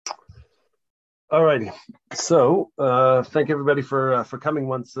All righty. So thank everybody for coming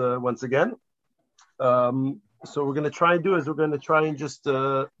once again. So we're going to try and do is we're going to try and just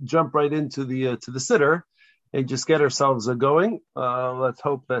jump right into the sitter and just get ourselves going. Let's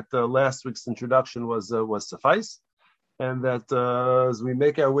hope that last week's introduction was suffice, and that as we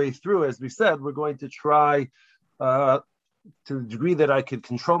make our way through, as we said, we're going to try to the degree that I could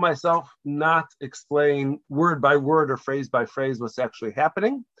control myself, not explain word by word or phrase by phrase what's actually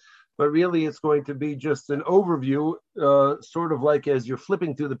happening. But really, it's going to be just an overview, sort of like as you're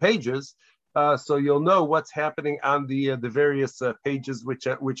flipping through the pages, so you'll know what's happening on the various pages which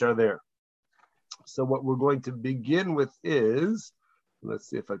are there. So what we're going to begin with is, let's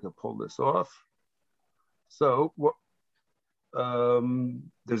see if I can pull this off. So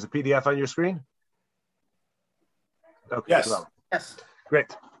there's a PDF on your screen? Okay. Yes. So, yes.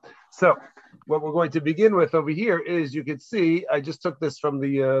 Great. So what we're going to begin with over here is, you can see, I just took this from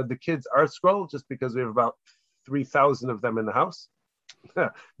the kids' art scroll, just because we have about 3,000 of them in the house.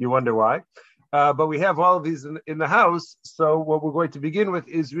 You wonder why. But we have all of these in the house. So what we're going to begin with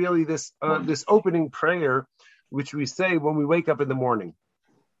is really this opening prayer, which we say when we wake up in the morning.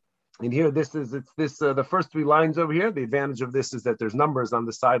 And here, the first three lines over here. The advantage of this is that there's numbers on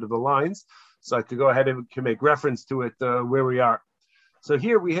the side of the lines, so I could go ahead and can make reference to it where we are. So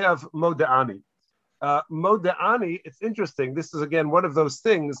here we have Moda'ani. Moda'ani, it's interesting. This is, again, one of those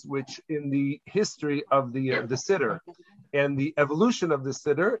things which in the history of the Siddur and the evolution of the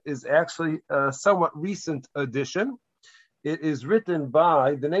Siddur is actually a somewhat recent addition. It is written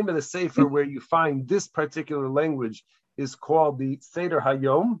by, the name of the Sefer where you find this particular language is called the Seder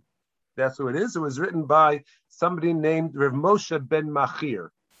Hayom. That's who it is. It was written by somebody named Rav Moshe ben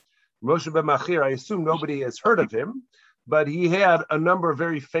Machir. Moshe ben Machir, I assume nobody has heard of him, but he had a number of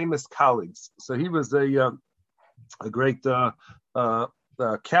very famous colleagues. So he was a great Kabbalist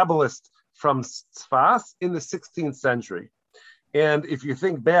from Tzfas in the 16th century. And if you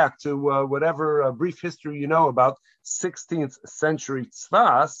think back to whatever brief history you know about 16th century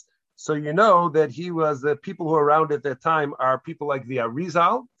Tzfas, so you know that he was, the people who were around at that time are people like the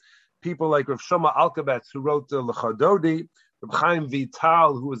Arizal, people like Rav Shlomo Alkabetz, who wrote the Lechadodi, Reb Chaim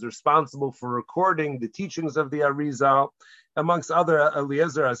Vital, who was responsible for recording the teachings of the Arizal, amongst other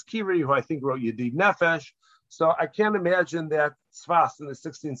Eliezer Azkiri, who I think wrote Yedid Nefesh. So I can't imagine that Tzfas in the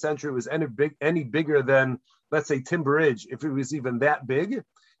 16th century was any bigger than, let's say, Timber Ridge, if it was even that big.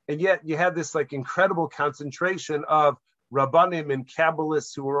 And yet you had this like incredible concentration of Rabbanim and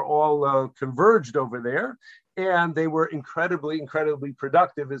Kabbalists who were all converged over there. And they were incredibly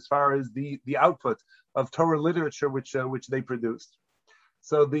productive as far as the output of Torah literature which they produced.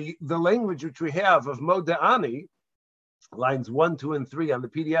 So the language which we have of Moda'ani, lines 1, 2, and 3 on the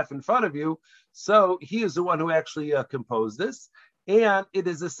PDF in front of you. So he is the one who actually composed this. And it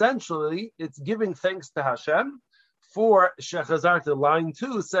is essentially, it's giving thanks to Hashem for Shechazarta. Line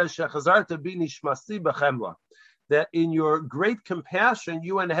 2 says, Shechazarta binishmasi b'chemla, that in your great compassion,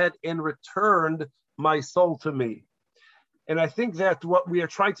 you went ahead and returned my soul to me. And I think that what we are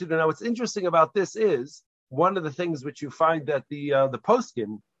trying to do now, what's interesting about this is, one of the things which you find that the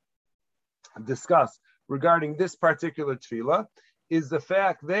poskim discuss regarding this particular tefillah is the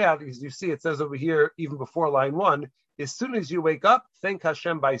fact that, as you see, it says over here, even before line 1, as soon as you wake up, thank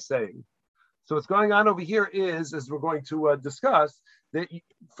Hashem by saying. So what's going on over here is, as we're going to discuss, that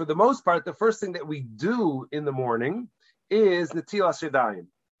for the most part, the first thing that we do in the morning is Netilas Yadayim.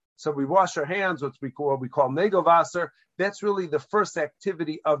 So we wash our hands, what we call Nego Vaser. That's really the first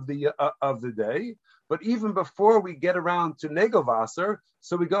activity of the day. But even before we get around to Nego Vaser,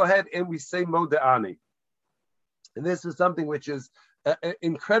 so we go ahead and we say Moda'ani. And this is something which is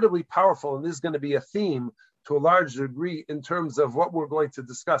incredibly powerful, and this is going to be a theme to a large degree in terms of what we're going to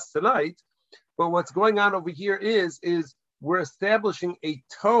discuss tonight. But what's going on over here is we're establishing a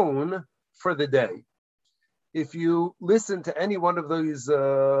tone for the day. If you listen to any one of those,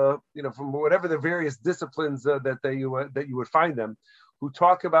 from whatever the various disciplines that you would find them, who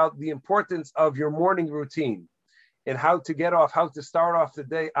talk about the importance of your morning routine and how to start off the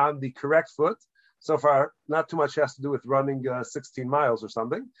day on the correct foot. So far, not too much has to do with running 16 miles or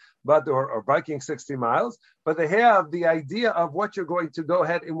something, but or biking 16 miles. But they have the idea of what you're going to go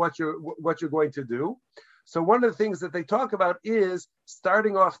ahead and what you're going to do. So one of the things that they talk about is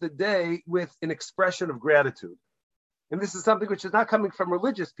starting off the day with an expression of gratitude. And this is something which is not coming from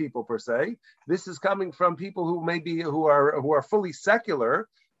religious people per se. This is coming from people who are fully secular.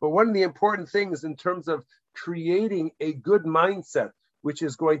 But one of the important things in terms of creating a good mindset, which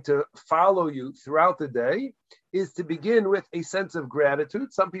is going to follow you throughout the day, is to begin with a sense of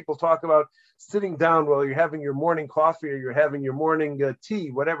gratitude. Some people talk about sitting down while you're having your morning coffee or you're having your morning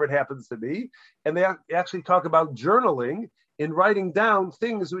tea, whatever it happens to be. And they actually talk about journaling in writing down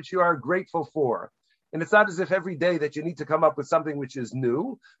things which you are grateful for. And it's not as if every day that you need to come up with something which is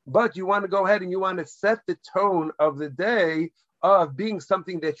new, but you want to go ahead and you want to set the tone of the day of being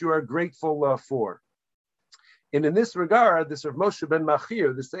something that you are grateful for. And in this regard, this Rav Moshe ben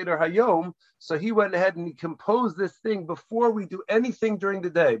Machir, the Seder Hayom, so he went ahead and he composed this thing before we do anything during the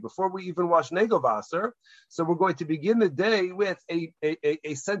day, before we even wash Negovasser. So we're going to begin the day with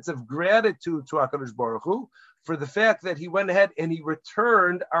a sense of gratitude to HaKadosh Baruch Hu for the fact that he went ahead and he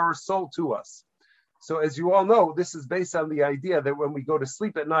returned our soul to us. So as you all know, this is based on the idea that when we go to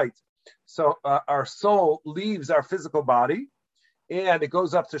sleep at night, so our soul leaves our physical body and it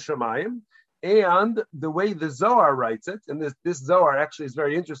goes up to Shemayim. And the way the Zohar writes it, and this Zohar actually is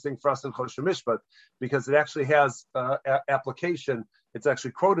very interesting for us in Choshen Mishpat because it actually has application. It's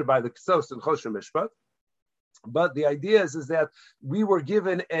actually quoted by the Ksos in Choshen Mishpat. But the idea is that we were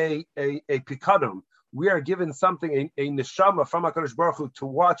given a pikadon. We are given something, a neshama from HaKadosh Baruch Hu to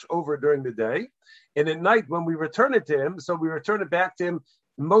watch over during the day. And at night, when we return it to him, so we return it back to him.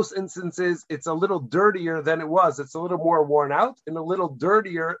 In most instances, it's a little dirtier than it was. It's a little more worn out and a little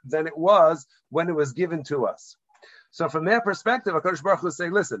dirtier than it was when it was given to us. So from that perspective, HaKadosh Baruch Hu will say,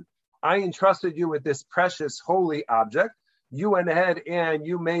 listen, I entrusted you with this precious, holy object. You went ahead and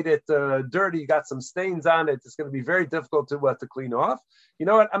you made it dirty. You got some stains on it. It's going to be very difficult to clean off. You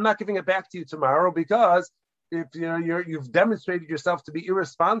know what? I'm not giving it back to you tomorrow because if you've demonstrated yourself to be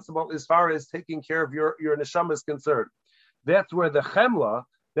irresponsible as far as taking care of your neshama is concerned. That's where the chemla,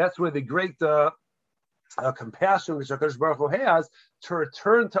 that's where the great compassion which HaKadosh Baruch Hu has to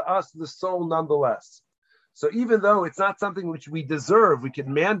return to us the soul nonetheless. So even though it's not something which we deserve, we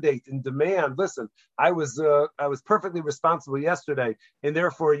can mandate and demand, listen, I was perfectly responsible yesterday, and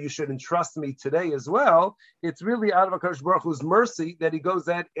therefore you should entrust me today as well. It's really out of HaKadosh Baruch Hu's mercy that he goes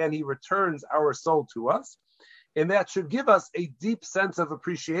out and he returns our soul to us. And that should give us a deep sense of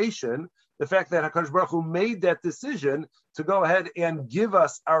appreciation, the fact that HaKadosh Baruch Hu made that decision to go ahead and give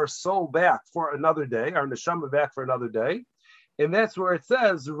us our soul back for another day, our neshama back for another day. And that's where it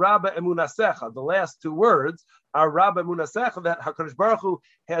says, Rabba Emunasecha, the last two words are Rabba Emunasecha, that HaKadosh Baruch Hu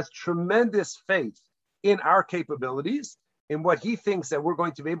has tremendous faith in our capabilities, in what he thinks that we're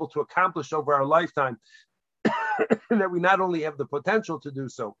going to be able to accomplish over our lifetime, and that we not only have the potential to do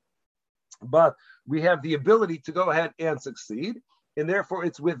so, but we have the ability to go ahead and succeed. And therefore,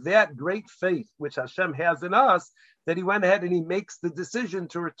 it's with that great faith which Hashem has in us that he went ahead and he makes the decision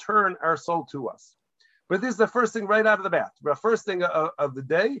to return our soul to us. But this is the first thing right out of the bat. The first thing of the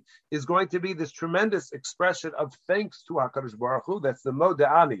day is going to be this tremendous expression of thanks to HaKadosh Baruch Hu. That's the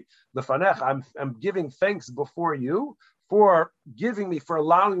Moda'ani, the Fanech. I'm giving thanks before you for giving me, for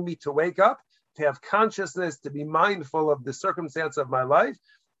allowing me to wake up, to have consciousness, to be mindful of the circumstance of my life.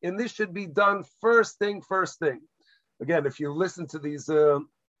 And this should be done first thing. Again, if you listen to these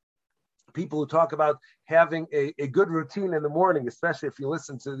people who talk about having a good routine in the morning, especially if you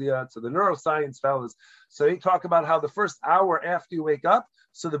listen to the neuroscience fellows, so they talk about how the first hour after you wake up,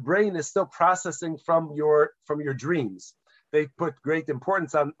 so the brain is still processing from your dreams. They put great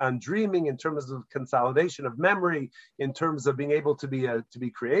importance on dreaming in terms of consolidation of memory, in terms of being able to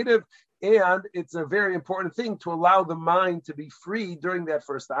be creative. And it's a very important thing to allow the mind to be free during that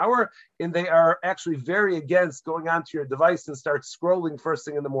first hour. And they are actually very against going onto your device and start scrolling first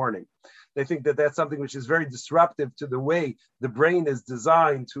thing in the morning. They think that that's something which is very disruptive to the way the brain is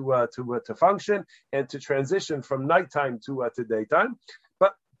designed to function and to transition from nighttime to daytime.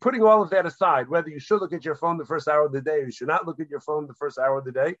 But putting all of that aside, whether you should look at your phone the first hour of the day or you should not look at your phone the first hour of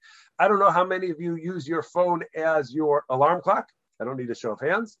the day, I don't know how many of you use your phone as your alarm clock. I don't need a show of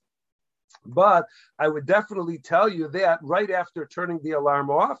hands. But I would definitely tell you that right after turning the alarm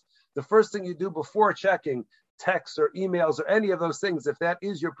off, the first thing you do before checking texts or emails or any of those things, if that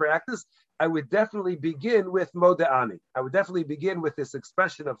is your practice, I would definitely begin with Moda'ani. I would definitely begin with this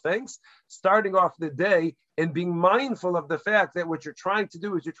expression of thanks, starting off the day and being mindful of the fact that what you're trying to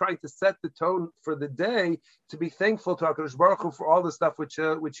do is you're trying to set the tone for the day, to be thankful to HaKadosh Baruch Hu for all the stuff which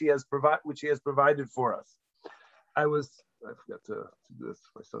he has provided for us. I forgot to do this.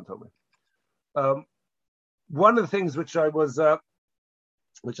 My son told me. One of the things which I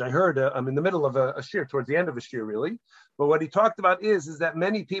heard, I'm in the middle of a shir, towards the end of a shir, really. But what he talked about is that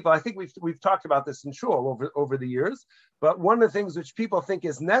many people, I think we've talked about this in shul over the years. But one of the things which people think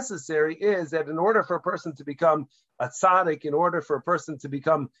is necessary is that in order for a person to become a tzaddik, in order for a person to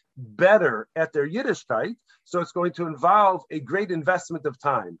become better at their Yiddishkeit, so it's going to involve a great investment of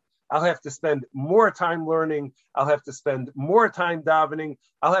time. I'll have to spend more time learning. I'll have to spend more time davening.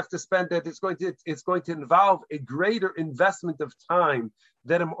 I'll have to spend that. It's going to involve a greater investment of time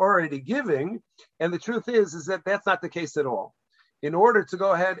that I'm already giving. And the truth is that that's not the case at all. In order to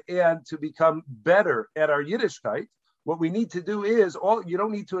go ahead and to become better at our Yiddishkeit, what we need to do is you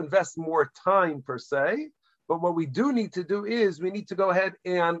don't need to invest more time per se, but what we do need to do is we need to go ahead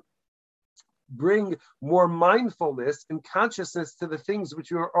and bring more mindfulness and consciousness to the things which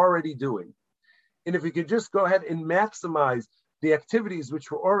you're already doing. And if we could just go ahead and maximize the activities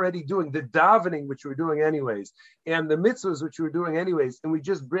which we're already doing, the davening which we're doing anyways, and the mitzvahs which we're doing anyways, and we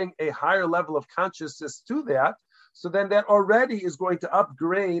just bring a higher level of consciousness to that, so then that already is going to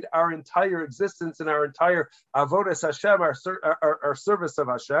upgrade our entire existence and our entire avodas Hashem, our service of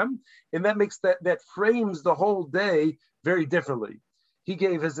Hashem, and that makes that frames the whole day very differently. He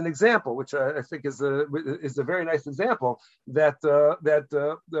gave as an example, which I think is a very nice example, that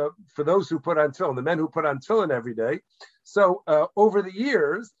for those who put on tefillin, the men who put on tefillin every day. So over the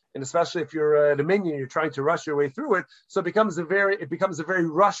years, and especially if you're at a minyan, you're trying to rush your way through it, so it becomes a very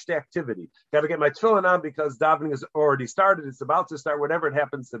rushed activity. Got to get my tefillin on because davening has already started, it's about to start, whatever it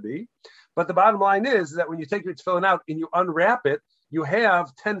happens to be. But the bottom line is that when you take your tefillin out and you unwrap it, you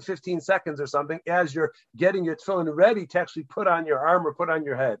have 10, 15 seconds or something as you're getting your tefillin ready to actually put on your arm or put on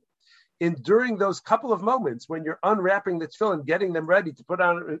your head. And during those couple of moments when you're unwrapping the tefillin, getting them ready to put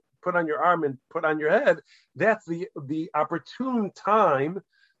on your arm and put on your head, that's the opportune time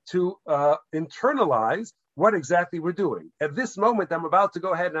to internalize what exactly we're doing. At this moment, I'm about to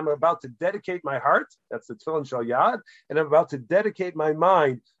go ahead and I'm about to dedicate my heart, that's the tefillin shel yad, and I'm about to dedicate my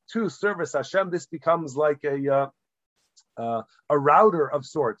mind to service Hashem. This becomes like a router of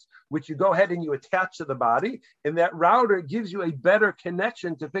sorts, which you go ahead and you attach to the body, and that router gives you a better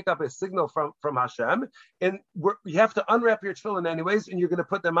connection to pick up a signal from Hashem. And you have to unwrap your tefillin anyways, and you're going to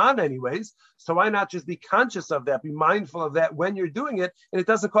put them on anyways. So why not just be conscious of that, be mindful of that when you're doing it, and it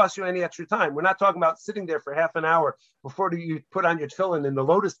doesn't cost you any extra time. We're not talking about sitting there for half an hour before you put on your tefillin in the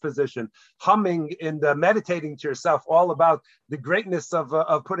lotus position, humming and meditating to yourself all about the greatness of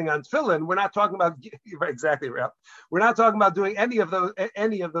putting on tefillin. We're not talking about exactly, Ralph. We're not talking about doing any of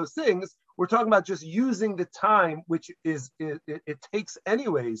those things. We're talking about just using the time which it takes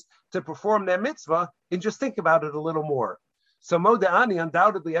anyways to perform that mitzvah, and just think about it a little more. So Moda'ani,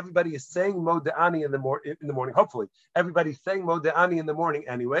 undoubtedly, everybody is saying Moda'ani in the morning. Hopefully, everybody's saying Moda'ani in the morning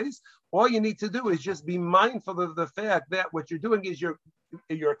anyways. All you need to do is just be mindful of the fact that what you're doing is you're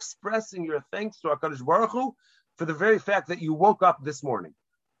expressing your thanks to HaKadosh Baruch Hu for the very fact that you woke up this morning.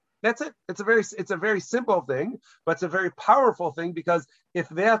 That's it. It's a very simple thing, but it's a very powerful thing, because if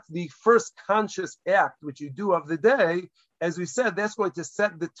that's the first conscious act which you do of the day, as we said, that's going to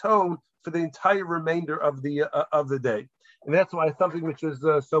set the tone for the entire remainder of the day. And that's why it's something which is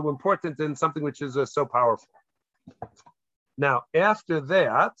so important and something which is so powerful. Now, after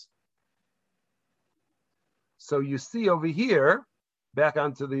that, so you see over here, back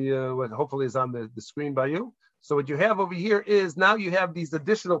onto the, what hopefully is on the screen by you. So what you have over here is now you have these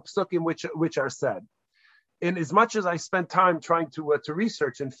additional psukim which are said. And as much as I spent time trying to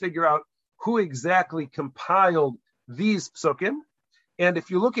research and figure out who exactly compiled these psukim, and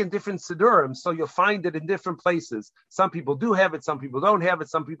if you look in different sidurim, so you'll find it in different places. Some people do have it, some people don't have it,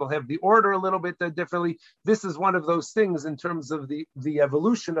 some people have the order a little bit differently. This is one of those things in terms of the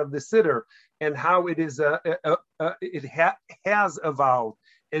evolution of the siddur and how it is has evolved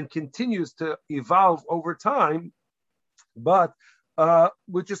and continues to evolve over time. But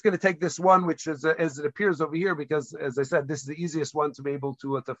we're just going to take this one, which is as it appears over here, because as I said, this is the easiest one to be able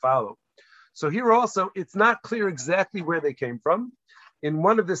to follow. So here also, it's not clear exactly where they came from. In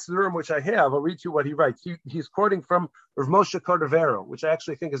one of the Sidurim which I have, I'll read you what he writes. He's quoting from Rav Moshe Cordovero, which I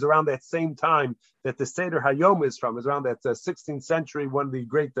actually think is around that same time that the Seder Hayom is from, is around that 16th century, one of the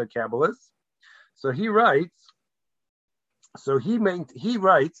great Kabbalists. So he writes,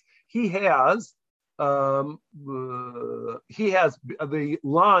 he has the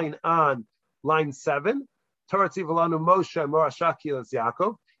line on line 7, Torah Tzivalanu Moshe Morashaki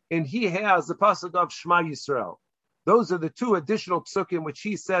Yaakov, and he has the pasuk of Shema Yisrael. Those are the two additional psukim which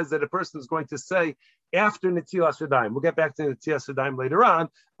he says that a person is going to say after Netilas Yadayim. We'll get back to Netilas Yadayim later on,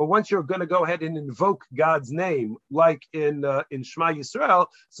 but once you're going to go ahead and invoke God's name, like in Shema Yisrael,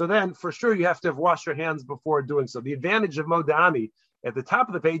 so then for sure you have to have washed your hands before doing so. The advantage of Moda'ani at the top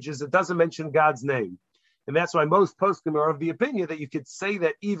of the page is it doesn't mention God's name. And that's why most poskim are of the opinion that you could say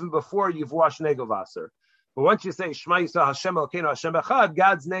that even before you've washed Negel Vaser. But once you say Shema Yisrael Hashem Elokeinu Hashem Echad,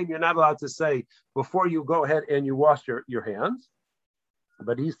 God's name you're not allowed to say before you go ahead and you wash your hands.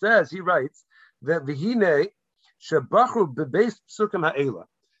 But he writes that V'hine shebachu bebeis psukim ha'ela.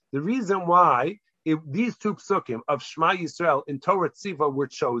 The reason why these two psukim of Shema Yisrael in Torah Tziva were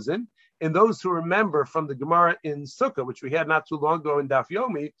chosen, and those who remember from the Gemara in Sukkah, which we had not too long ago in Daf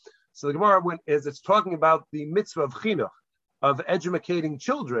Yomi, so the Gemara, as it's talking about the mitzvah of chinuch, of educating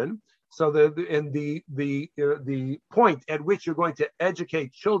children, so the point at which you're going to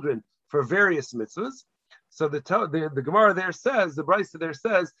educate children for various mitzvahs. So the Gemara there says, the Brisa there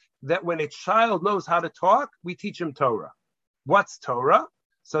says that when a child knows how to talk, we teach him Torah. What's Torah?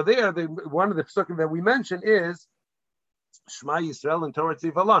 So there, one of the psukim that we mentioned is Shema Yisrael and Torah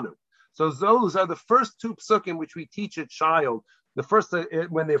Tziva Lanu. So those are the first two psukim which we teach a child. The first,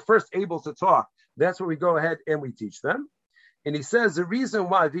 when they're first able to talk, that's what we go ahead and we teach them. And he says the reason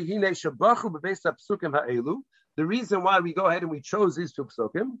why the reason why we go ahead and we chose these two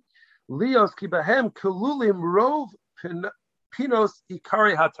psukim, Lios kibahem kalulim rov pinos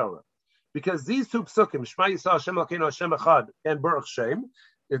ikari haTorah, because these two psukim, Shema Yisrael, Hashem Elokeinu, Hashem Echad, and Baruch Shem,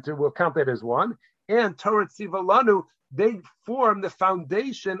 we'll count that as one, and Torah Tziva Lanu, they form the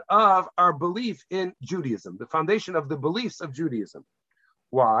foundation of our belief in Judaism, the foundation of the beliefs of Judaism.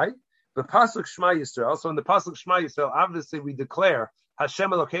 Why? The pasuk Shema Yisrael. So in the pasuk Shema Yisrael, obviously we declare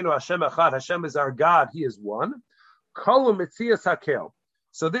Hashem Elokeinu, Hashem Echad. Hashem is our God. He is one. Kol Mitzias Hakel.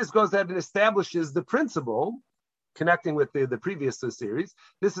 So this goes ahead and establishes the principle, connecting with the previous series.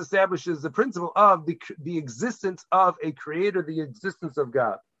 This establishes the principle of the existence of a creator, the existence of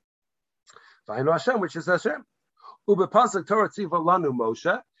God. V'ainu Hashem, which is Hashem. Ube pasuk Torah Tziva Lanu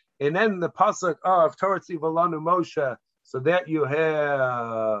Moshe, and then the pasuk of Torah Tziva Lanu Moshe. So that you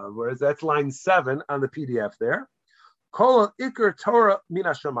have, where is that? That's line 7 on the PDF there. Kol Iker Torah Min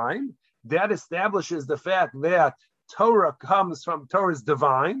Hashamayim. That establishes the fact that Torah comes from, Torah is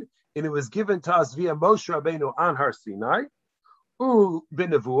divine, and it was given to us via Moshe Rabbeinu on Har Sinai. U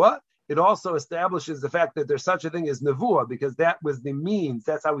b'nevuah. It also establishes the fact that there's such a thing as nevuah, because that was the means.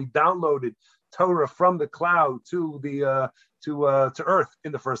 That's how we downloaded Torah from the cloud to the to earth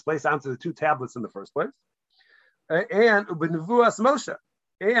in the first place, onto the 2 tablets in the first place. And b'nevuas Moshe.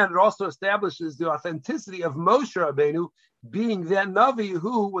 And it also establishes the authenticity of Moshe Rabbeinu being that Navi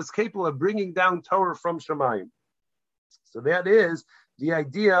who was capable of bringing down Torah from Shemayim. So that is the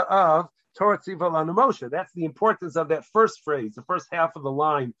idea of Torah Tziva Lanu Moshe. That's the importance of that first phrase, the first half of the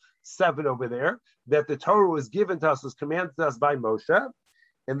line 7 over there, that the Torah was given to us, was commanded to us by Moshe.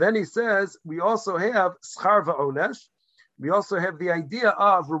 And then he says, we also have Schar V'Onesh. We also have the idea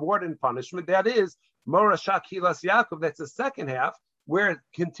of reward and punishment. That is Morashak Hilas Yaakov. That's the second half, where it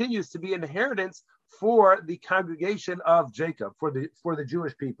continues to be inheritance for the congregation of Jacob, for the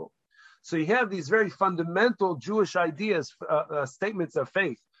Jewish people. So you have these very fundamental Jewish ideas, statements of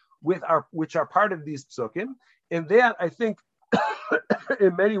faith, which are part of these psukim, and that I think,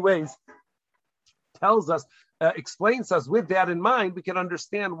 in many ways, tells us, explains us. With that in mind, we can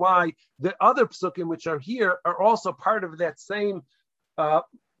understand why the other psukim which are here are also part of that same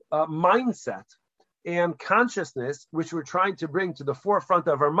mindset and consciousness, which we're trying to bring to the forefront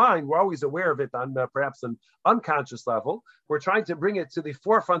of our mind. We're always aware of it on perhaps an unconscious level. We're trying to bring it to the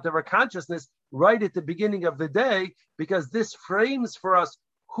forefront of our consciousness right at the beginning of the day, because this frames for us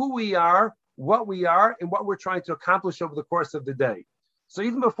who we are, and what we're trying to accomplish over the course of the day. So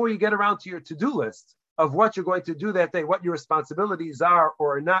even before you get around to your to-do list of what you're going to do that day, what your responsibilities are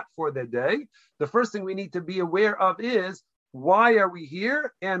or are not for the day, the first thing we need to be aware of is, why are we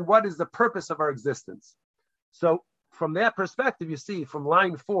here, and what is the purpose of our existence? So from that perspective, you see from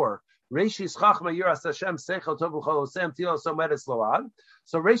line 4, Reishis Chachma Yiras Hashem Seichel Tov V'Chol Osem Tilo Somedes Load.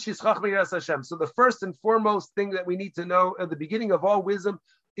 So Reishis Chachma Yiras Hashem. So the first and foremost thing that we need to know at the beginning of all wisdom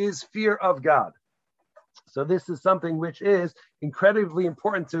is fear of God. So this is something which is incredibly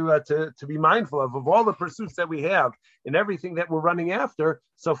important to be mindful of all the pursuits that we have and everything that we're running after.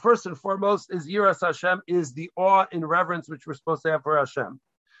 So first and foremost is Yiras Hashem, is the awe and reverence which we're supposed to have for Hashem.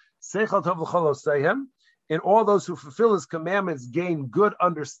 Seichel Tov V'Chol Osem, and all those who fulfill His commandments gain good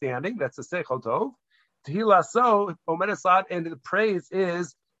understanding. That's a Seichel Tov. Tehillah so Omedes La'ad, and the praise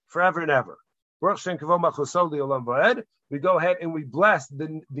is forever and ever. We go ahead and we bless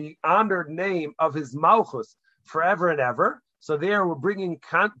the honored name of His Malchus forever and ever. So there we're bringing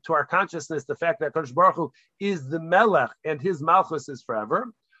to our consciousness the fact that Kadosh Baruch Hu is the Melech and His Malchus is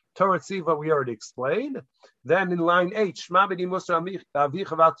forever. Torah Tziva we already explained. Then in line 8, Shema b'ni Musa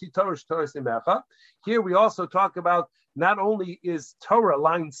avicha v'alti Torah simecha. Here we also talk about not only is Torah,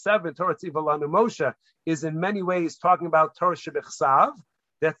 line 7, Torah Tziva Lanu Moshe, is in many ways talking about Torah Shebechsav.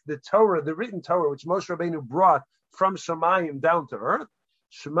 That's the Torah, the written Torah, which Moshe Rabbeinu brought from Shemayim down to earth.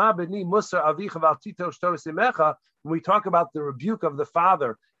 Shema b'ni Musa avicha v'alti Torah simecha. When we talk about the rebuke of the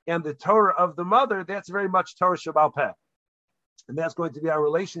father and the Torah of the mother, that's very much Torah Shebal Peh. And that's going to be our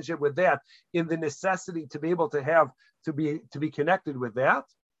relationship with that, in the necessity to be able to have, to be connected with that.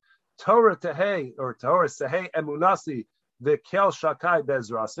 Torah tehei, or Torah sehei emunasi, the kel shakai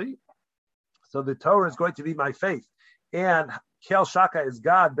bezrasi. So the Torah is going to be my faith, and kel shaka is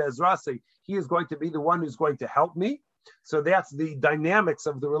God bezrasi. He is going to be the one who's going to help me. So that's the dynamics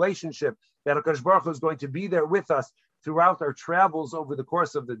of the relationship, that HaKadosh Baruch Hu is going to be there with us throughout our travels over the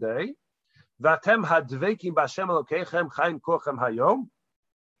course of the day. Vatem hadvekim b'Hashem Elokeichem chaim kochem hayom.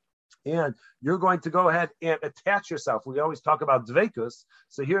 And you're going to go ahead and attach yourself. We always talk about dveikus.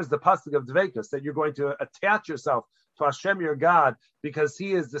 So here's the pasuk of dveikus, that you're going to attach yourself to Hashem, your God, because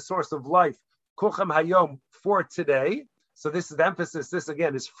He is the source of life. Kochem hayom, for today. So this is the emphasis. This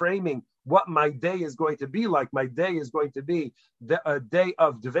again is framing what my day is going to be like. My day is going to be a day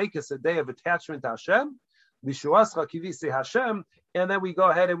of dveikus, a day of attachment to Hashem. Lishuascha kivisi Hashem, and then we go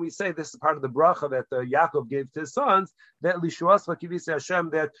ahead and we say, this is part of the bracha that Yaakov gave to his sons, that Lishuascha kivisi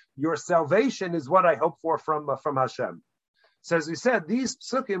Hashem, that your salvation is what I hope for from Hashem. So as we said, these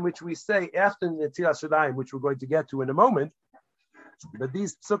psukim which we say after Netilas Yadayim, which we're going to get to in a moment, but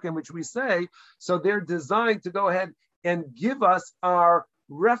these psukim which we say, so they're designed to go ahead and give us our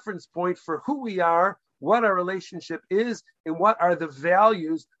reference point for who we are, what our relationship is, and what are the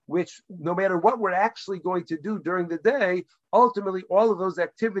values which, no matter what we're actually going to do during the day, ultimately all of those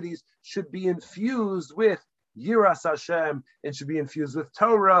activities should be infused with Yiras Hashem, and should be infused with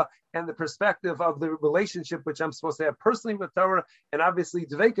Torah and the perspective of the relationship which I'm supposed to have personally with Torah, and obviously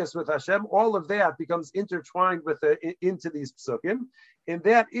Dveikus with Hashem. All of that becomes intertwined with into these psukim, and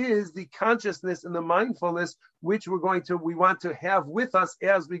that is the consciousness and the mindfulness which we want to have with us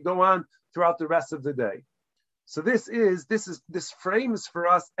as we go on throughout the rest of the day. So this frames for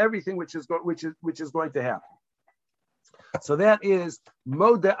us everything which is going to happen. So that is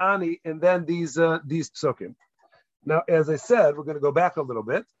Moda'ani, and then these psukim. Now, as I said, we're going to go back a little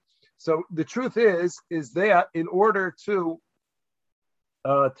bit. So the truth is that in order to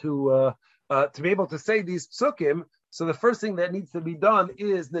be able to say these psukim, so the first thing that needs to be done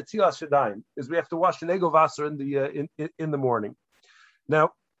is Netilas Yadayim, is we have to wash an ego vaser in the morning.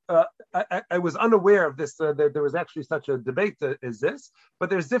 Now, I was unaware of this, that there was actually such a debate as this, but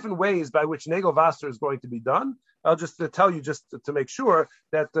there's different ways by which Nego Vaser is going to be done. I'll just tell you, just to make sure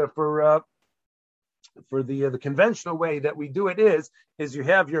that for the conventional way that we do it is you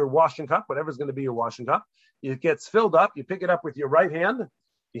have your washing cup, whatever's going to be your washing cup. It gets filled up, you pick it up with your right hand,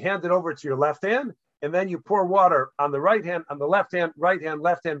 you hand it over to your left hand, and then you pour water on the right hand, on the left hand, right hand,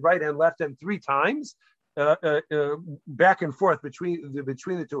 left hand, right hand, left hand 3 times. Back and forth between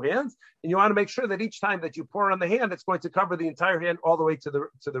the 2 hands, and you want to make sure that each time that you pour on the hand, it's going to cover the entire hand all the way to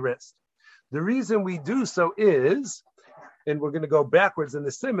the wrist. The reason we do so is, and we're going to go backwards in the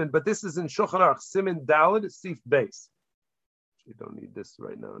Siman, but this is in Shulchan Aruch, Siman Daled, Sif Beis. You don't need this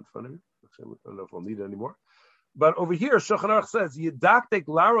right now in front of you. Actually, I don't know if we'll need it anymore. But over here, Shulchan Aruch says, Yidaktek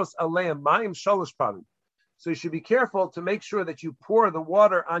laros aleim mayim shalosh panim. So you should be careful to make sure that you pour the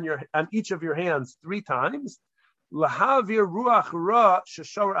water on each of your hands 3 times. Lahavir ruach ra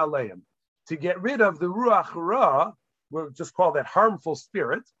sheshor aleim, to get rid of the ruach ra, we'll just call that harmful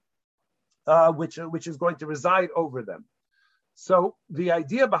spirit, which is going to reside over them. So the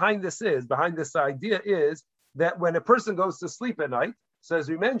idea behind this idea is that when a person goes to sleep at night, so as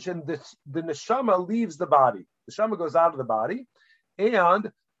we mentioned, the neshama leaves the body. The neshama goes out of the body,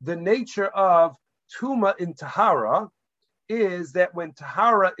 and the nature of Tuma in Tahara is that when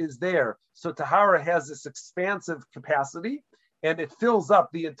Tahara is there, so Tahara has this expansive capacity, and it fills up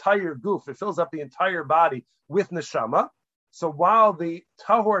the entire goof, it fills up the entire body with neshama. So while the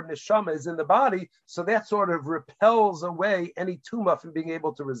tahor neshama is in the body, so that sort of repels away any Tuma from being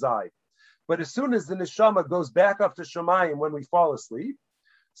able to reside. But as soon as the neshama goes back up to Shemayim when we fall asleep,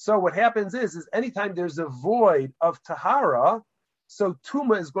 so what happens is anytime there's a void of Tahara, so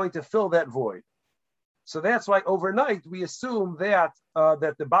Tuma is going to fill that void. So that's why overnight we assume that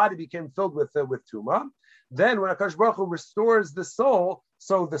the body became filled with tuma. Then when HaKadosh Baruch Hu restores the soul,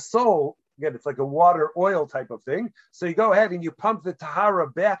 so the soul, again, it's like a water oil type of thing. So you go ahead and you pump the tahara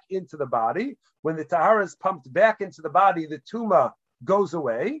back into the body. When the tahara is pumped back into the body, the tuma goes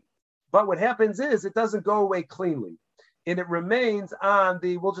away. But what happens is it doesn't go away cleanly, and it remains on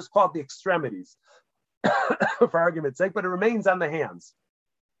we'll just call it the extremities, for argument's sake, but it remains on the hands.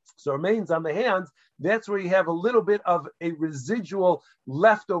 So it remains on the hands. That's where you have a little bit of a residual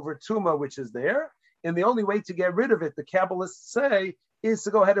leftover tuma, which is there. And the only way to get rid of it, the Kabbalists say, is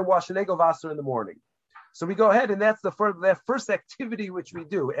to go ahead and wash an ego vaser in the morning. So we go ahead, and that's that first activity which we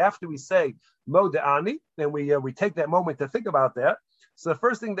do after we say Moda'ani, and we take that moment to think about that. So the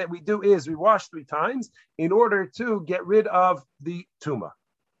first thing that we do is we wash 3 times in order to get rid of the tuma.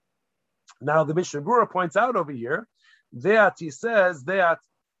 Now the Mishnah Berurah points out over here that he says that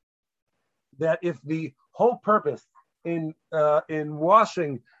if the whole purpose in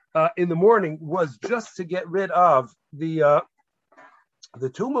washing in the morning was just to get rid of the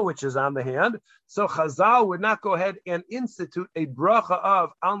tuma which is on the hand, so Chazal would not go ahead and institute a bracha of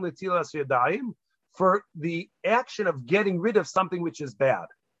al netilas yadayim for the action of getting rid of something which is bad.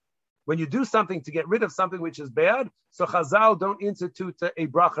 When you do something to get rid of something which is bad, so Chazal don't institute a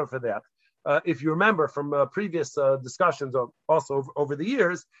bracha for that. If you remember from previous discussions also over the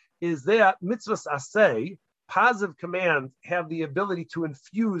years, is that mitzvahs aseh, positive commands, have the ability to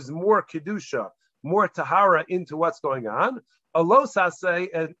infuse more kedusha, more tahara into what's going on. Alos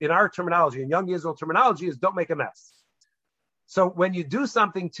aseh, in our terminology, in Young Israel terminology, is don't make a mess. So when you do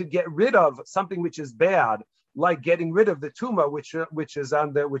something to get rid of something which is bad, like getting rid of the tuma which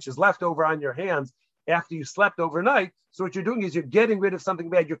is left over on your hands after you slept overnight, so what you're doing is you're getting rid of something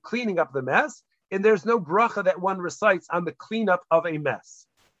bad, you're cleaning up the mess, and there's no bracha that one recites on the cleanup of a mess.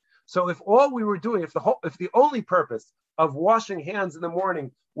 So if all we were doing, if the only purpose of washing hands in the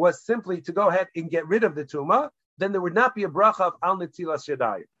morning was simply to go ahead and get rid of the tuma, then there would not be a bracha of al netilas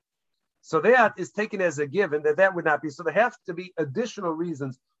yadayim. So that is taken as a given that would not be. So there have to be additional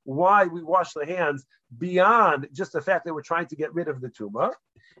reasons why we wash the hands beyond just the fact that we're trying to get rid of the tuma.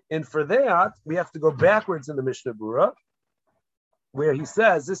 And for that, we have to go backwards in the Mishnah Berurah, where he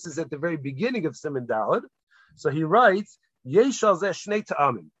says, this is at the very beginning of Siman Daled. So he writes, Yesh al zeh shnei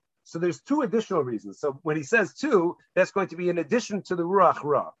ta'amim. So there's 2 additional reasons. So when he says 2, that's going to be in addition to the Ruach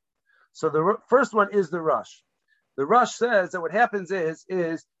Ra. So the first one is the Rush. The Rush says that what happens is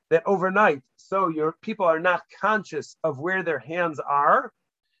that overnight, so your people are not conscious of where their hands are.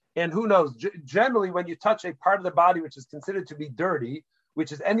 And who knows, generally when you touch a part of the body which is considered to be dirty,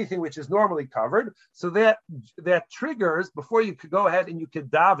 which is anything which is normally covered, so that triggers before you could go ahead and you could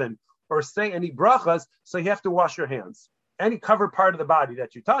daven or say any brachas, so you have to wash your hands. Any covered part of the body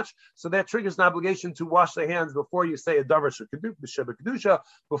that you touch, so that triggers an obligation to wash the hands before you say a davar shebekadusha,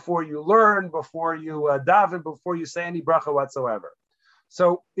 before you learn, before you daven, before you say any bracha whatsoever.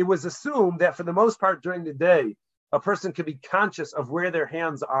 So it was assumed that for the most part during the day, a person can be conscious of where their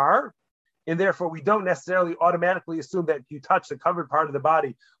hands are, and therefore we don't necessarily automatically assume that you touch the covered part of the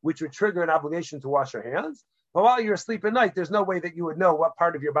body, which would trigger an obligation to wash your hands. But while you're asleep at night, there's no way that you would know what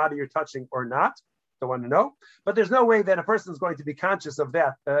part of your body you're touching or not. Don't want to know. But there's no way that a person is going to be conscious of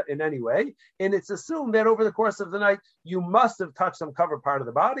that in any way. And it's assumed that over the course of the night, you must have touched some covered part of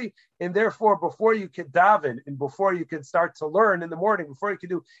the body. And therefore, before you could daven and before you could start to learn in the morning, before you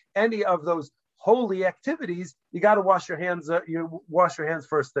could do any of those holy activities, you got to wash your hands. You wash your hands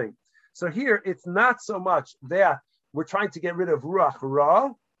first thing. So here, it's not so much that we're trying to get rid of Ruach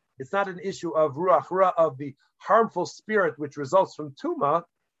Ra. It's not an issue of Ruach Ra, of the harmful spirit which results from Tuma.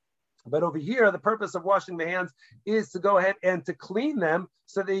 But over here, the purpose of washing the hands is to go ahead and to clean them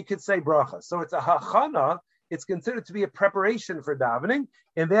so that you could say bracha. So it's a hachana. It's considered to be a preparation for davening,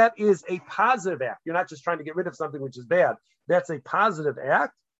 and that is a positive act. You're not just trying to get rid of something which is bad. That's a positive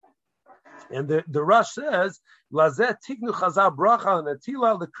act. And the Rush says, "Lazet tiknu chazal bracha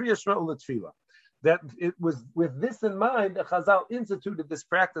natila l'kriya shema u'letfila." That it was with this in mind that Chazal instituted this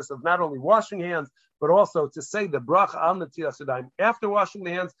practice of not only washing hands, but also to say the bracha al netilas yadayim after washing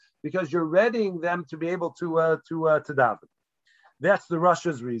the hands, because you're readying them to be able to daven. That's the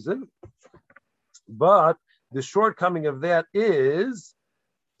Rush's reason. But the shortcoming of that is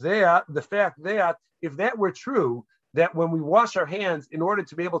that the fact that if that were true, that when we wash our hands in order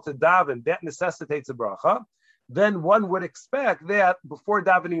to be able to daven, that necessitates a bracha, then one would expect that before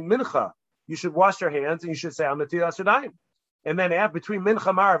davening mincha, you should wash your hands and you should say al netilas yadayim. And then between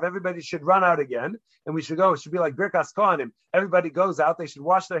mincha marv, everybody should run out again, and we should go. It should be like birkas kohanim. Everybody goes out. They should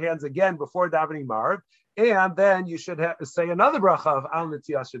wash their hands again before davening marv, and then you should say another bracha of al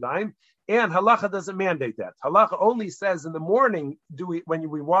netilas yadayim. And halacha doesn't mandate that. Halacha only says in the morning, when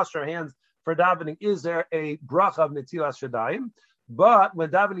we wash our hands for davening, is there a bracha of netilas yadayim? But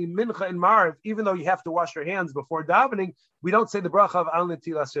when davening mincha and marv, even though you have to wash your hands before davening, we don't say the bracha of al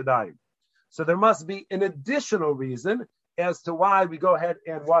netilas yadayim. So there must be an additional reason as to why we go ahead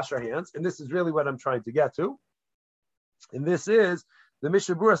and wash our hands. And this is really what I'm trying to get to. And this is, the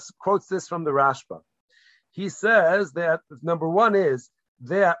Mishnah Berurah quotes this from the Rashba. He says that number one is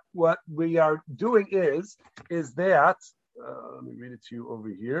that what we are doing is that, let me read it to you over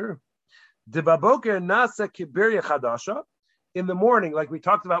here. Debaboker nasa kibiria chadasha. In the morning, like we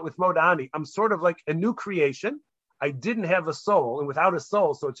talked about with Modani, I'm sort of like a new creation. I didn't have a soul, and without a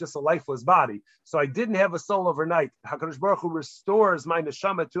soul, so it's just a lifeless body. So I didn't have a soul overnight. HaKadosh Baruch Hu restores my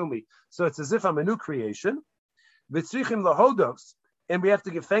neshama to me. So it's as if I'm a new creation. V'tzrichim lahodos, and we have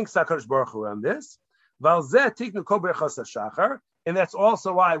to give thanks to HaKadosh Baruch Hu on this. Valzeh tiknu kol berachos hashachar, and that's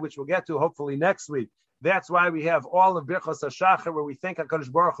also why, which we'll get to hopefully next week, that's why we have all of Birchos HaShachar, where we thank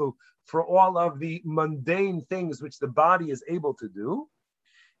HaKadosh Baruch Hu for all of the mundane things which the body is able to do.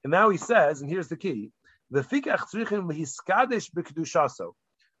 And now he says, and here's the key, so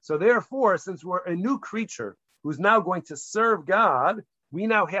therefore, since we're a new creature who's now going to serve God, we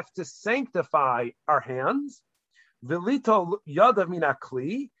now have to sanctify our hands. And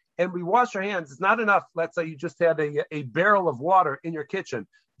we wash our hands. It's not enough, let's say you just had a barrel of water in your kitchen,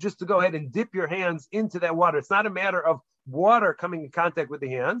 just to go ahead and dip your hands into that water. It's not a matter of water coming in contact with the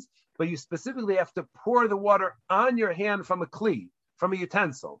hands, but you specifically have to pour the water on your hand from a kli, from a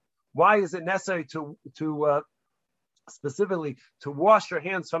utensil. Why is it necessary to specifically to wash your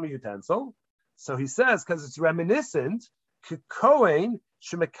hands from a utensil? So he says, because it's reminiscent, Kohen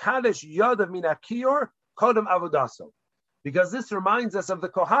shemekadesh yadav min akior kodem avodaso. Because this reminds us of the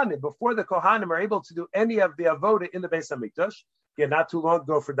Kohanim. Before the Kohanim are able to do any of the avoda in the Beis Hamikdash, again, not too long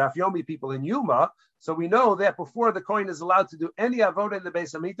ago for Daf Yomi people in Yuma, so we know that before the Kohen is allowed to do any avoda in the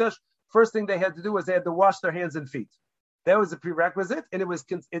Beis Hamikdash, first thing they had to do was they had to wash their hands and feet. That was a prerequisite, and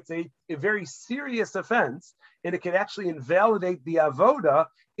it's a very serious offense, and it can actually invalidate the avoda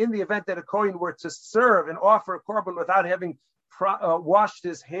in the event that a Kohen were to serve and offer a korban without having washed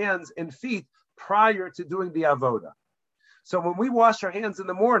his hands and feet prior to doing the avoda. So when we wash our hands in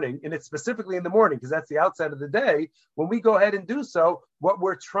the morning, and it's specifically in the morning because that's the outside of the day, when we go ahead and do so, what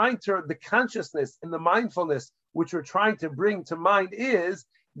we're trying to, the consciousness and the mindfulness which we're trying to bring to mind is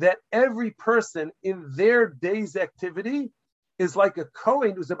that every person in their day's activity is like a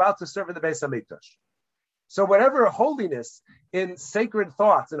Kohen who's about to serve in the Beis Hamikdash. So whatever holiness in sacred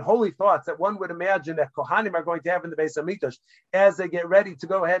thoughts and holy thoughts that one would imagine that Kohanim are going to have in the Beis Hamikdash as they get ready to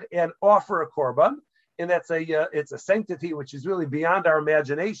go ahead and offer a korban, and that's it's a sanctity which is really beyond our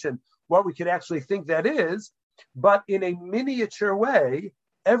imagination, what we could actually think that is. But in a miniature way,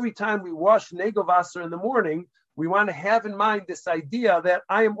 every time we wash Negel Wasser in the morning, we want to have in mind this idea that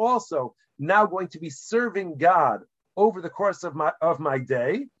I am also now going to be serving God over the course of my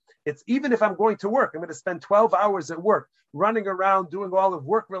day. It's even if I'm going to work, I'm going to spend 12 hours at work, running around doing all of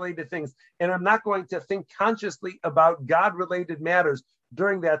work-related things, and I'm not going to think consciously about God-related matters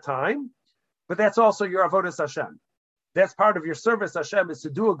during that time. But that's also your avodas Hashem. That's part of your service Hashem, is to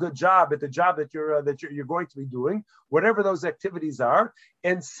do a good job at the job that you're going to be doing, whatever those activities are.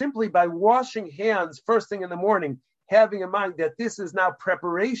 And simply by washing hands first thing in the morning, having in mind that this is now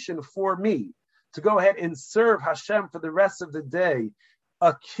preparation for me to go ahead and serve Hashem for the rest of the day,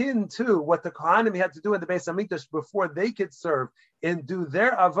 akin to what the Kohanim had to do in the Beis Hamikdash before they could serve and do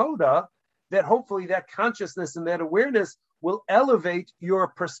their avoda, that hopefully that consciousness and that awareness will elevate your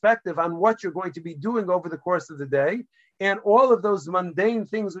perspective on what you're going to be doing over the course of the day. And all of those mundane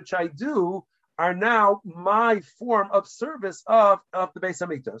things which I do are now my form of service of the Beis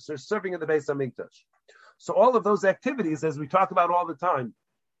Hamikdash, or serving in the Beis Hamikdash. So all of those activities, as we talk about all the time,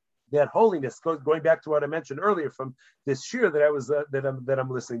 that holiness, going back to what I mentioned earlier from this shir that I was that I'm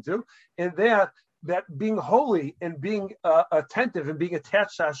listening to, and that being holy and being attentive and being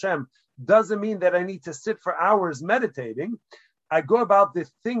attached to Hashem doesn't mean that I need to sit for hours meditating. I go about the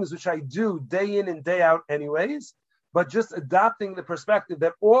things which I do day in and day out anyways, but just adopting the perspective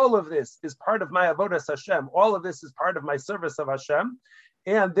that all of this is part of my avodas Hashem, all of this is part of my service of Hashem,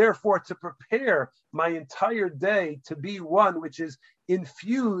 and therefore to prepare my entire day to be one which is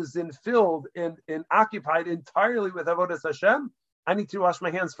infused and filled and occupied entirely with avodas Hashem, I need to wash my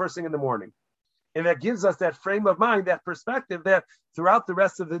hands first thing in the morning. And that gives us that frame of mind, that perspective that throughout the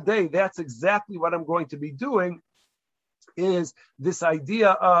rest of the day, that's exactly what I'm going to be doing, is this idea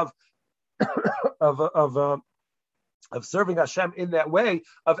of serving Hashem in that way,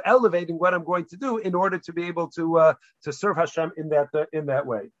 of elevating what I'm going to do in order to be able to serve Hashem in that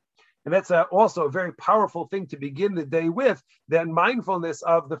way. And that's also a very powerful thing to begin the day with, that mindfulness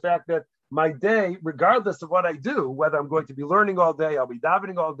of the fact that my day, regardless of what I do, whether I'm going to be learning all day, I'll be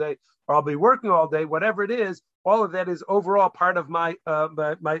davening all day, or I'll be working all day, whatever it is, all of that is overall part of my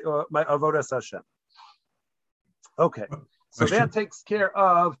avodas Hashem. Okay, so that takes care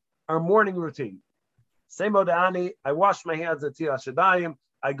of our morning routine. Same odani, I wash my hands at Tzilas Yadayim.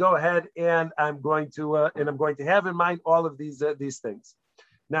 I go ahead and I'm going to have in mind all of these things.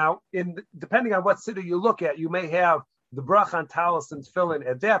 Now, depending on what city you look at, you may have the bracha on talis and tefillin.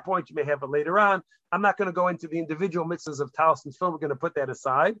 At that point, you may have it later on. I'm not going to go into the individual mitzvahs of talis and tefillin. We're going to put that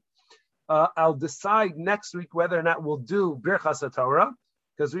aside. I'll decide next week whether or not we'll do Birchas HaTorah,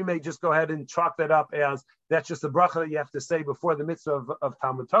 because we may just go ahead and chalk that up as that's just a bracha that you have to say before the mitzvah of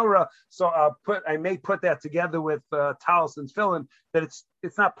Talmud Torah. So I may put that together with talis and tefillin, that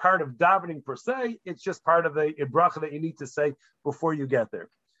it's not part of davening per se, it's just part of a bracha that you need to say before you get there.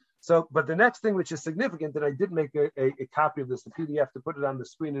 So, but the next thing which is significant, that I did make a copy of this, the PDF, to put it on the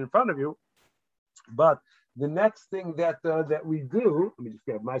screen in front of you. But the next thing that we do, let me just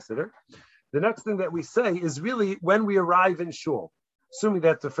grab my sitter. The next thing that we say is really when we arrive in shul. Assuming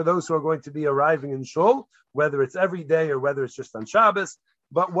that for those who are going to be arriving in shul, whether it's every day or whether it's just on Shabbos,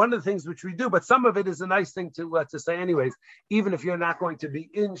 but one of the things which we do, but some of it is a nice thing to say anyways, even if you're not going to be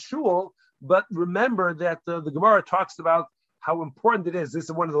in shul, but remember that the Gemara talks about how important it is. This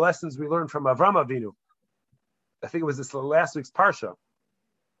is one of the lessons we learned from Avram Avinu. I think it was this last week's Parsha,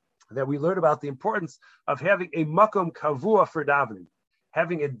 that we learned about the importance of having a makom kavua for davening,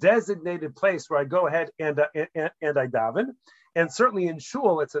 having a designated place where I go ahead and I daven. And certainly in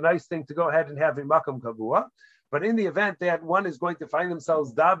shul, it's a nice thing to go ahead and have a makom kavua. But in the event that one is going to find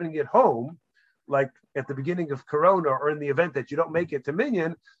themselves davening at home, like at the beginning of Corona, or in the event that you don't make it to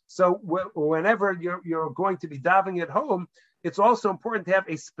Minyan, so whenever you're going to be davening at home, it's also important to have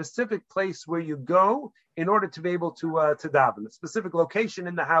a specific place where you go in order to be able to daven, a specific location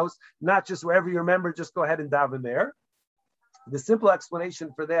in the house, not just wherever you remember, just go ahead and daven there. The simple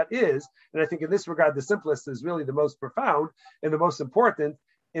explanation for that is, and I think in this regard, the simplest is really the most profound and the most important,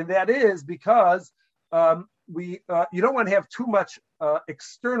 and that is because you don't want to have too much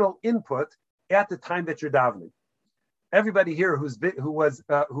external input at the time that you're davening. Everybody here who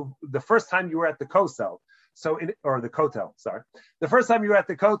the first time you were at the Kosel, the first time you were at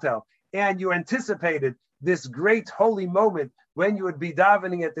the Kotel and you anticipated this great holy moment when you would be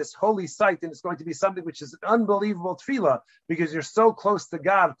davening at this holy site, and it's going to be something which is an unbelievable tefillah because you're so close to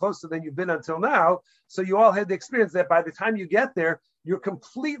God, closer than you've been until now. So you all had the experience that by the time you get there, you're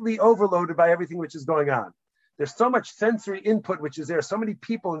completely overloaded by everything which is going on. There's so much sensory input which is there, so many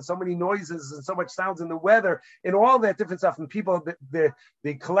people and so many noises and so much sounds in the weather and all that different stuff. And people, the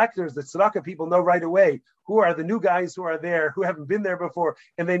collectors, the tzedakah people know right away who are the new guys who are there, who haven't been there before,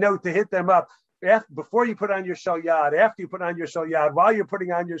 and they know to hit them up. Before you put on your shal yad, after you put on your shal yad, while you're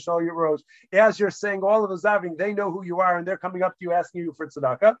putting on your shal rosh, as you're saying all of those davening, they know who you are and they're coming up to you asking you for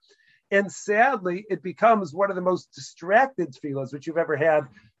tzedakah. And sadly, it becomes one of the most distracted tefillahs which you've ever had,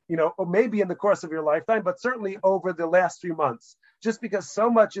 or maybe in the course of your lifetime, but certainly over the last few months, just because so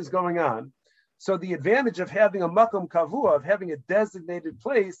much is going on. So the advantage of having a makom kavua, of having a designated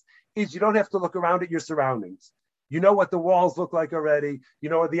place, is you don't have to look around at your surroundings. You know what the walls look like already. You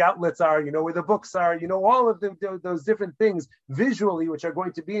know where the outlets are. You know where the books are. You know all of those different things visually, which are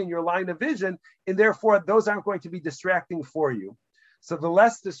going to be in your line of vision. And therefore, those aren't going to be distracting for you. So the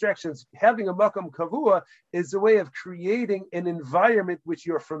less distractions, having a makom kavua is a way of creating an environment which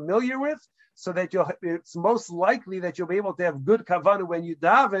you're familiar with, so that it's most likely that you'll be able to have good kavanah when you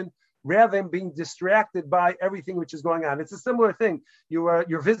daven, rather than being distracted by everything which is going on. It's a similar thing.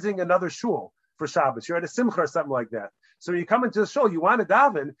 You're visiting another shul for Shabbos. You're at a simcha or something like that. So you come into the shul, you want to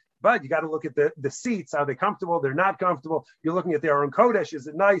daven, but you got to look at the seats. Are they comfortable? They're not comfortable. You're looking at the Aron Kodesh. Is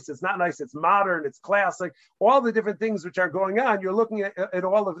it nice? It's not nice. It's modern. It's classic. All the different things which are going on, you're looking at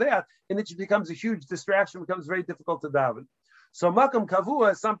all of that, and it just becomes a huge distraction. It becomes very difficult to daven. So makom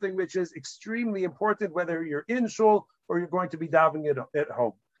kavua is something which is extremely important, whether you're in shul or you're going to be davening at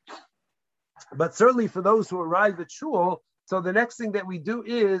home. But certainly for those who arrive at shul, so the next thing that we do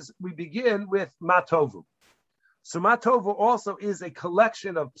is we begin with Matovu. So Matovu also is a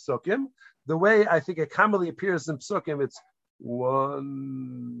collection of psukim. The way I think it commonly appears in psukim, it's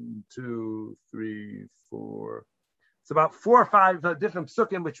 1, 2, 3, 4. It's about 4 or 5 different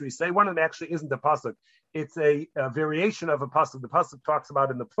psukim which we say. One of them actually isn't a pasuk. It's a variation of a pasuk. The pasuk talks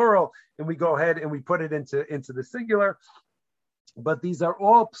about in the plural, and we go ahead and we put it into the singular. But these are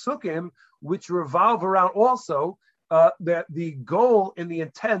all psukim which revolve around also that the goal and the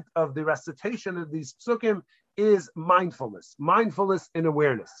intent of the recitation of these psukim is mindfulness and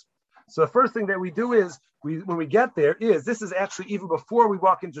awareness. So the first thing that we do is, when we get there, this is actually even before we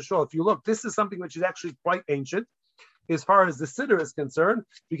walk into shul. If you look, this is something which is actually quite ancient as far as the Siddur is concerned,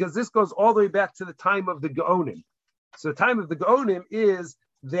 because this goes all the way back to the time of the Gaonim. So the time of the Gaonim is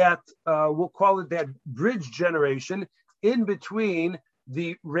that, we'll call it that bridge generation in between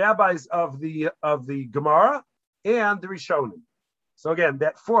the rabbis of the Gemara and the Rishonim. So again,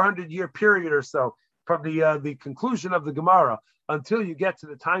 that 400-year period or so from the conclusion of the Gemara until you get to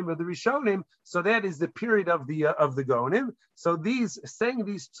the time of the Rishonim, so that is the period of the Gaonim. So saying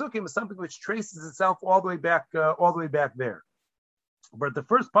these psukim is something which traces itself all the way back there. But the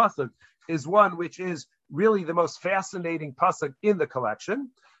first pasuk is one which is really the most fascinating pasuk in the collection,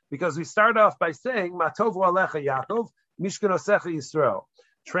 because we start off by saying Matovu Alecha Yaakov, Mishkanosecha Yisrael.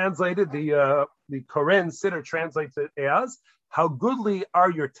 Translated, the Koren Siddur translates it as, how goodly are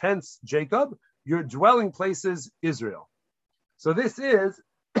your tents, Jacob, your dwelling places, Israel. So this is,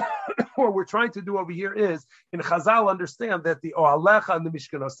 what we're trying to do over here is, in Chazal, understand that the Oalecha and the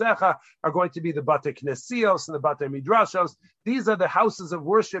Mishkanosecha are going to be the Bate Knesios and the Bate Midrashos. These are the houses of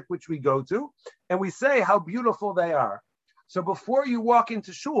worship which we go to, and we say how beautiful they are. So before you walk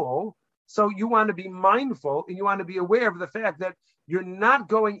into shul, so you want to be mindful and you want to be aware of the fact that you're not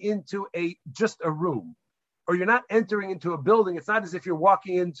going into just a room, or you're not entering into a building. It's not as if you're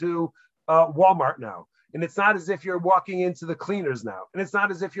walking into Walmart now, and it's not as if you're walking into the cleaners now, and it's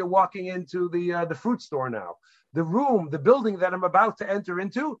not as if you're walking into the fruit store now. The room, the building that I'm about to enter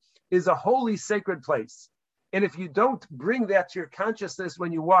into is a holy, sacred place. And if you don't bring that to your consciousness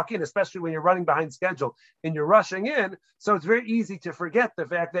when you walk in, especially when you're running behind schedule and you're rushing in, so it's very easy to forget the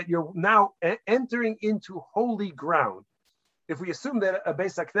fact that you're now entering into holy ground. If we assume that a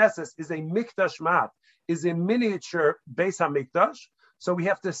Beis HaKnesses is a Mikdash Mat, is a miniature Beis HaMikdash, so we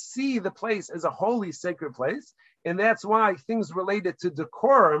have to see the place as a holy, sacred place, and that's why things related to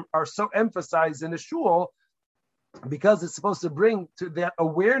decorum are so emphasized in the shul, because it's supposed to bring to that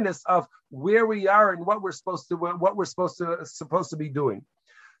awareness of where we are and what we're supposed to be doing.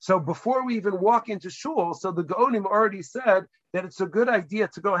 So before we even walk into shul, so the Gaonim already said that it's a good idea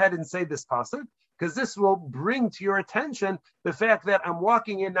to go ahead and say this pasuk, because this will bring to your attention the fact that I'm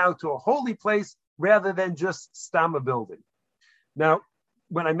walking in now to a holy place rather than just stam a building. Now,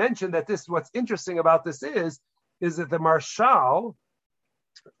 when I mentioned that this, what's interesting about this is that the Marshal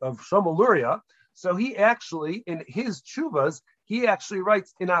of Shlomo Luria, so he actually, in his tshuvas, he actually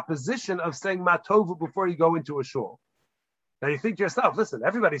writes in opposition of saying Matovu before you go into a shul. Now you think to yourself, listen,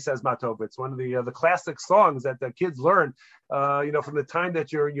 everybody says Matovu. It's one of the classic songs that the kids learn, from the time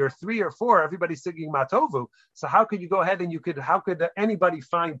that you're 3 or 4. Everybody's singing Matovu. So how could you go ahead and how could anybody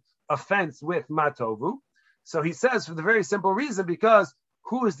find offense with Matovu? So he says, for the very simple reason, because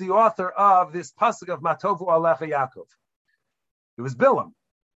who is the author of this pasuk of Matovu Alecha Yaakov? It was Bilam.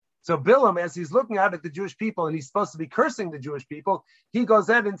 So Bilam, as he's looking out at the Jewish people and he's supposed to be cursing the Jewish people, he goes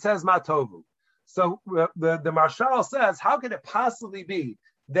in and says Matovu. So the Marshal says, how could it possibly be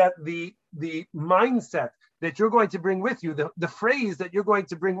that the mindset that you're going to bring with you, the phrase that you're going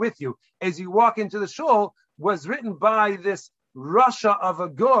to bring with you as you walk into the shul was written by this Rasha of a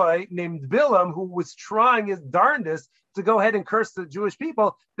goy named Bilam, who was trying his darndest to go ahead and curse the Jewish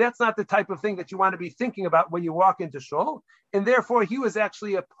people? That's not the type of thing that you want to be thinking about when you walk into shul. And therefore, he was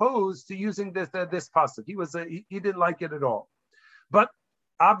actually opposed to using this pasuk. He didn't like it at all. But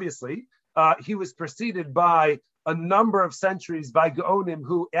obviously, he was preceded by a number of centuries by Gaonim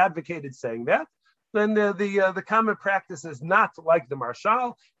who advocated saying that. Then the common practice is not like the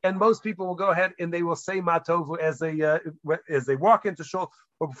Marshal, and most people will go ahead and they will say Matovu as they walk into shul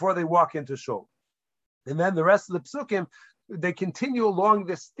or before they walk into shul. And then the rest of the psukim, they continue along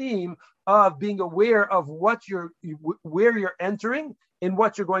this theme of being aware of where you're entering and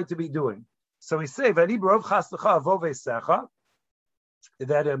what you're going to be doing. So we say that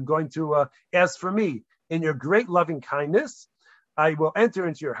I'm going to, as for me, in your great loving kindness, I will enter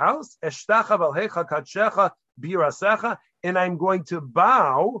into your house, and I'm going to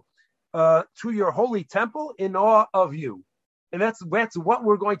bow to your holy temple in awe of you. And that's what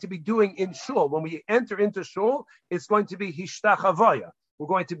we're going to be doing in shul. When we enter into shul, it's going to be hishtachavaya. We're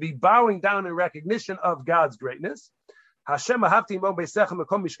going to be bowing down in recognition of God's greatness. Hashem ahavti mo beisecha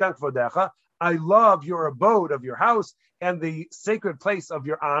mekom mishkan kvodecha. I love your abode of your house and the sacred place of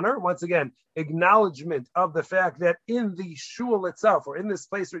your honor. Once again, acknowledgement of the fact that in the shul itself, or in this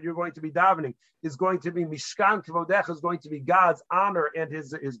place where you're going to be davening, is going to be Mishkan Kvodecha, is going to be God's honor and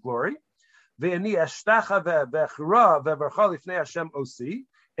his glory. And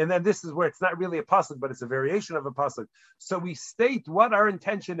then this is where it's not really a pasuk, but it's a variation of a pasuk. So we state what our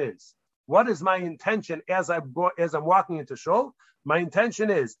intention is. What is my intention as I'm walking into shul? My intention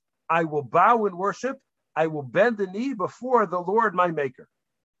is, I will bow in worship. I will bend the knee before the Lord, my maker.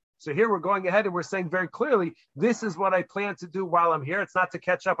 So here we're going ahead and we're saying very clearly, this is what I plan to do while I'm here. It's not to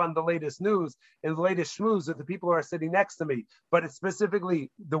catch up on the latest news and the latest shmooze that the people who are sitting next to me, but it's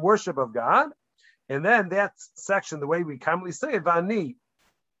specifically the worship of God. And then that section, the way we commonly say it, Vani,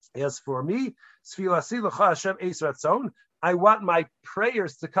 as for me, I want my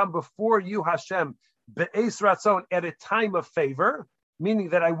prayers to come before you, Hashem, be'es ratzon, at a time of favor, meaning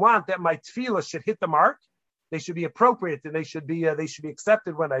that I want that my tefillah should hit the mark. They should be appropriate and they should be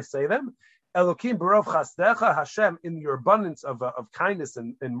accepted when I say them. Elokim barov chasdecha, Hashem, in your abundance of kindness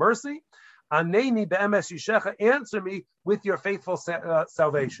and mercy. Aneni be'emes yishecha, answer me with your faithful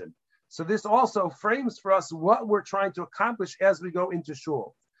salvation. So this also frames for us what we're trying to accomplish as we go into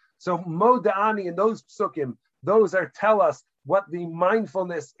shul. So Moda'ani and those psukim, those tell us what the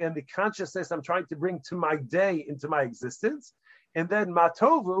mindfulness and the consciousness I'm trying to bring to my day, into my existence. And then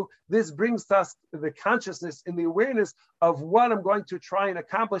Matovu, this brings to us the consciousness and the awareness of what I'm going to try and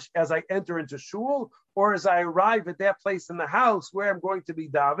accomplish as I enter into shul, or as I arrive at that place in the house where I'm going to be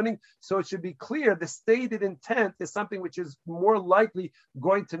davening. So it should be clear the stated intent is something which is more likely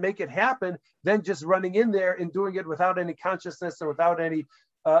going to make it happen than just running in there and doing it without any consciousness or without any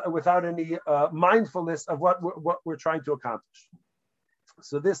mindfulness of what we're trying to accomplish.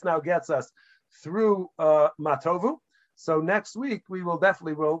 So this now gets us through Matovu. So next week we will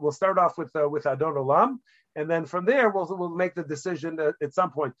definitely we'll start off with Adon Olam, and then from there we'll make the decision at some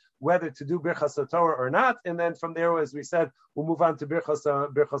point whether to do Birchas HaTorah or not, and then from there, as we said, we'll move on to Birchas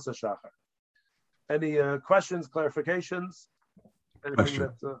HaShachar. Any questions, clarifications? Question.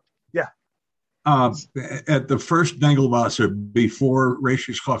 Yeah. At the first Dengelwasser before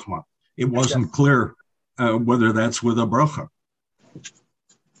Reishis Chochmah, it wasn't clear whether that's with a bracha.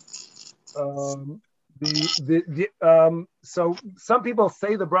 So some people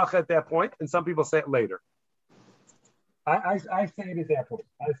say the bracha at that point, and some people say it later. I say it at that point.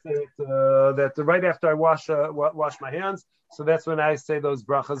 I say it that right after I wash my hands. So that's when I say those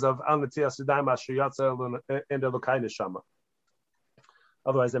brachas of Al Netzias Yadayim Asher Yatza and Elokai Neshama.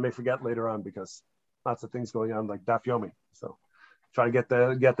 Otherwise, I may forget later on because lots of things going on like Daf Yomi. So try to get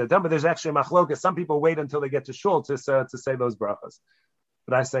that done. But there's actually a machlokas. Some people wait until they get to shul to say those brachas,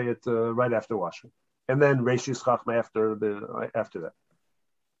 but I say it right after washing. And then Reishis Chachma after that.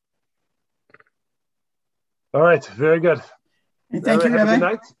 All right, very good. And thank you, have Rabbi. a good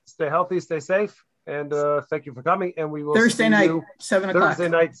night. Stay healthy, stay safe, and thank you for coming. And we will Thursday night, 7 o'clock. Thursday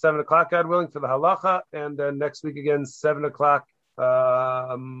night, 7 o'clock, God willing, for the halacha, and then next week again, 7 o'clock.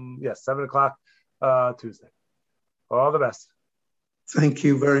 7 o'clock Tuesday. All the best. Thank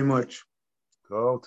you very much. Go.